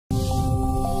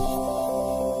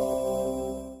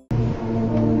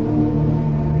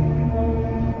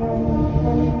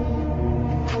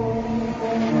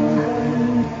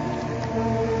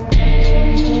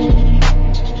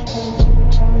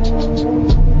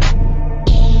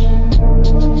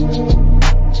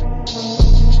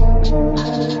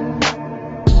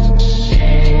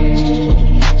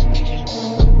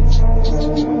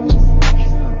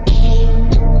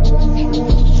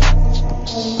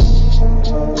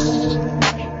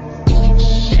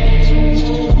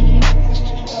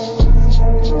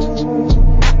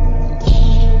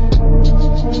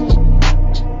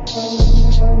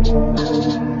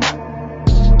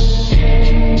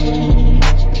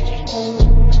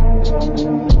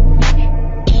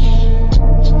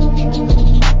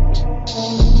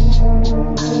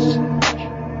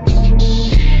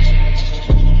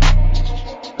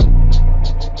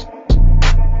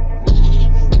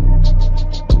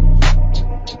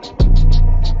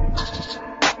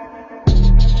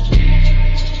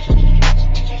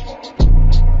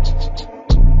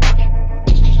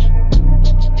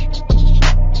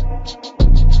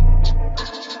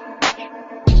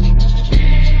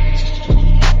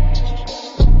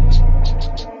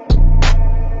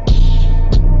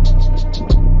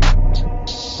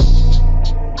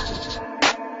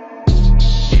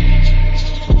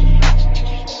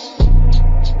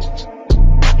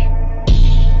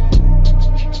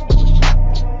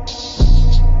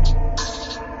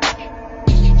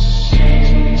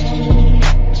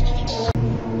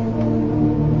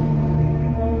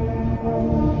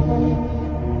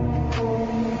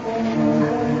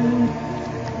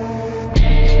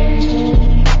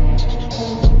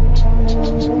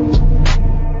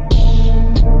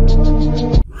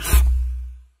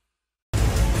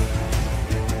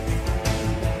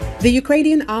The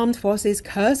Ukrainian Armed Forces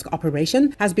Kursk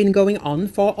operation has been going on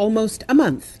for almost a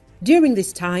month. During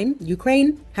this time,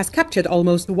 Ukraine has captured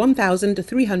almost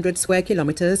 1,300 square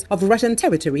kilometers of Russian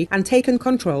territory and taken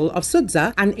control of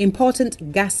Sudza, an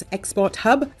important gas export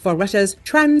hub for Russia's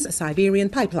Trans-Siberian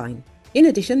pipeline. In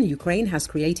addition, Ukraine has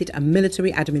created a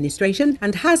military administration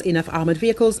and has enough armored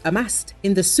vehicles amassed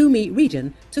in the Sumy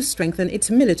region to strengthen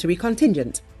its military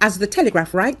contingent. As the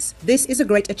Telegraph writes, this is a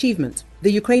great achievement.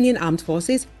 The Ukrainian armed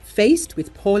forces, faced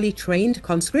with poorly trained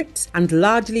conscripts and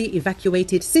largely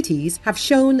evacuated cities, have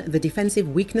shown the defensive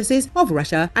weaknesses of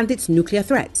Russia and its nuclear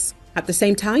threats. At the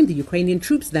same time, the Ukrainian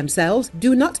troops themselves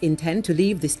do not intend to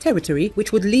leave this territory,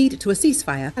 which would lead to a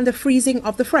ceasefire and a freezing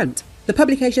of the front. The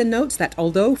publication notes that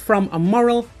although from a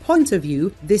moral point of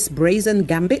view this brazen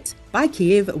gambit by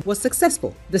Kiev was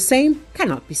successful, the same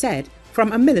cannot be said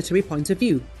from a military point of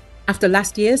view. After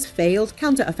last year's failed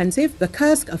counter-offensive, the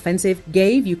Kursk offensive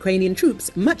gave Ukrainian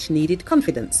troops much-needed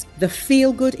confidence. The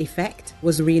feel-good effect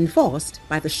was reinforced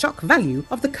by the shock value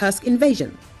of the Kursk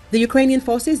invasion. The Ukrainian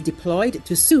forces deployed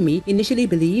to Sumy initially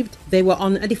believed they were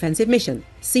on a defensive mission.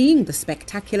 Seeing the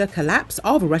spectacular collapse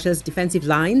of Russia's defensive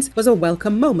lines was a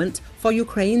welcome moment for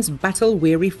Ukraine's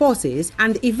battle-weary forces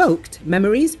and evoked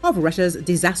memories of Russia's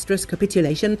disastrous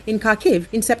capitulation in Kharkiv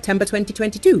in September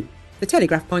 2022. The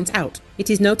Telegraph points out. It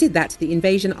is noted that the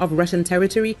invasion of Russian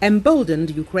territory emboldened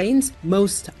Ukraine's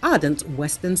most ardent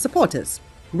Western supporters.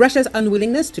 Russia's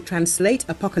unwillingness to translate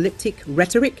apocalyptic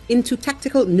rhetoric into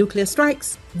tactical nuclear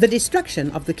strikes, the destruction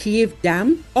of the Kyiv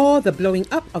dam, or the blowing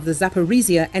up of the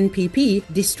Zaporizhia NPP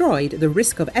destroyed the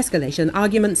risk of escalation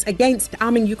arguments against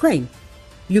arming Ukraine.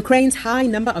 Ukraine's high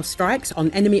number of strikes on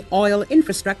enemy oil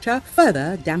infrastructure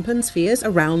further dampens fears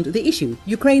around the issue.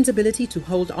 Ukraine's ability to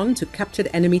hold on to captured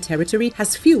enemy territory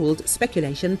has fueled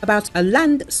speculation about a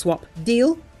land swap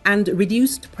deal and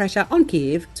reduced pressure on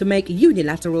Kiev to make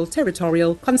unilateral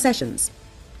territorial concessions.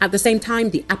 At the same time,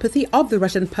 the apathy of the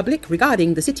Russian public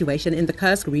regarding the situation in the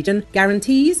Kursk region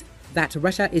guarantees that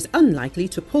Russia is unlikely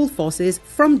to pull forces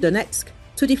from Donetsk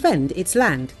to defend its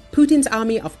land. Putin's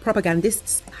army of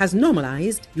propagandists has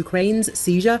normalized Ukraine's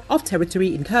seizure of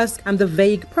territory in Kursk, and the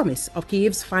vague promise of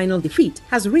Kiev's final defeat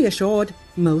has reassured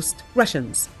most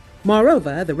Russians.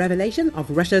 Moreover, the revelation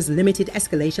of Russia's limited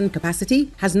escalation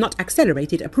capacity has not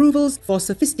accelerated approvals for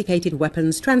sophisticated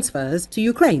weapons transfers to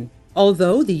Ukraine.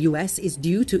 Although the US is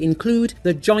due to include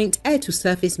the Joint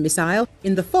Air-to-Surface Missile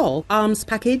in the fall arms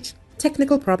package,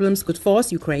 technical problems could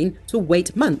force Ukraine to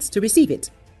wait months to receive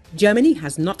it. Germany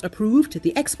has not approved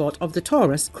the export of the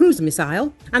Taurus cruise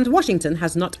missile, and Washington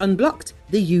has not unblocked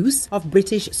the use of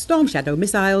British Storm Shadow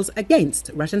missiles against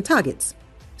Russian targets.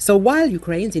 So while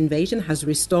Ukraine's invasion has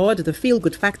restored the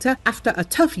feel-good factor after a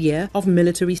tough year of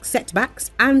military setbacks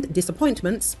and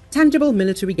disappointments, tangible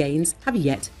military gains have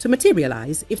yet to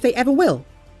materialize, if they ever will.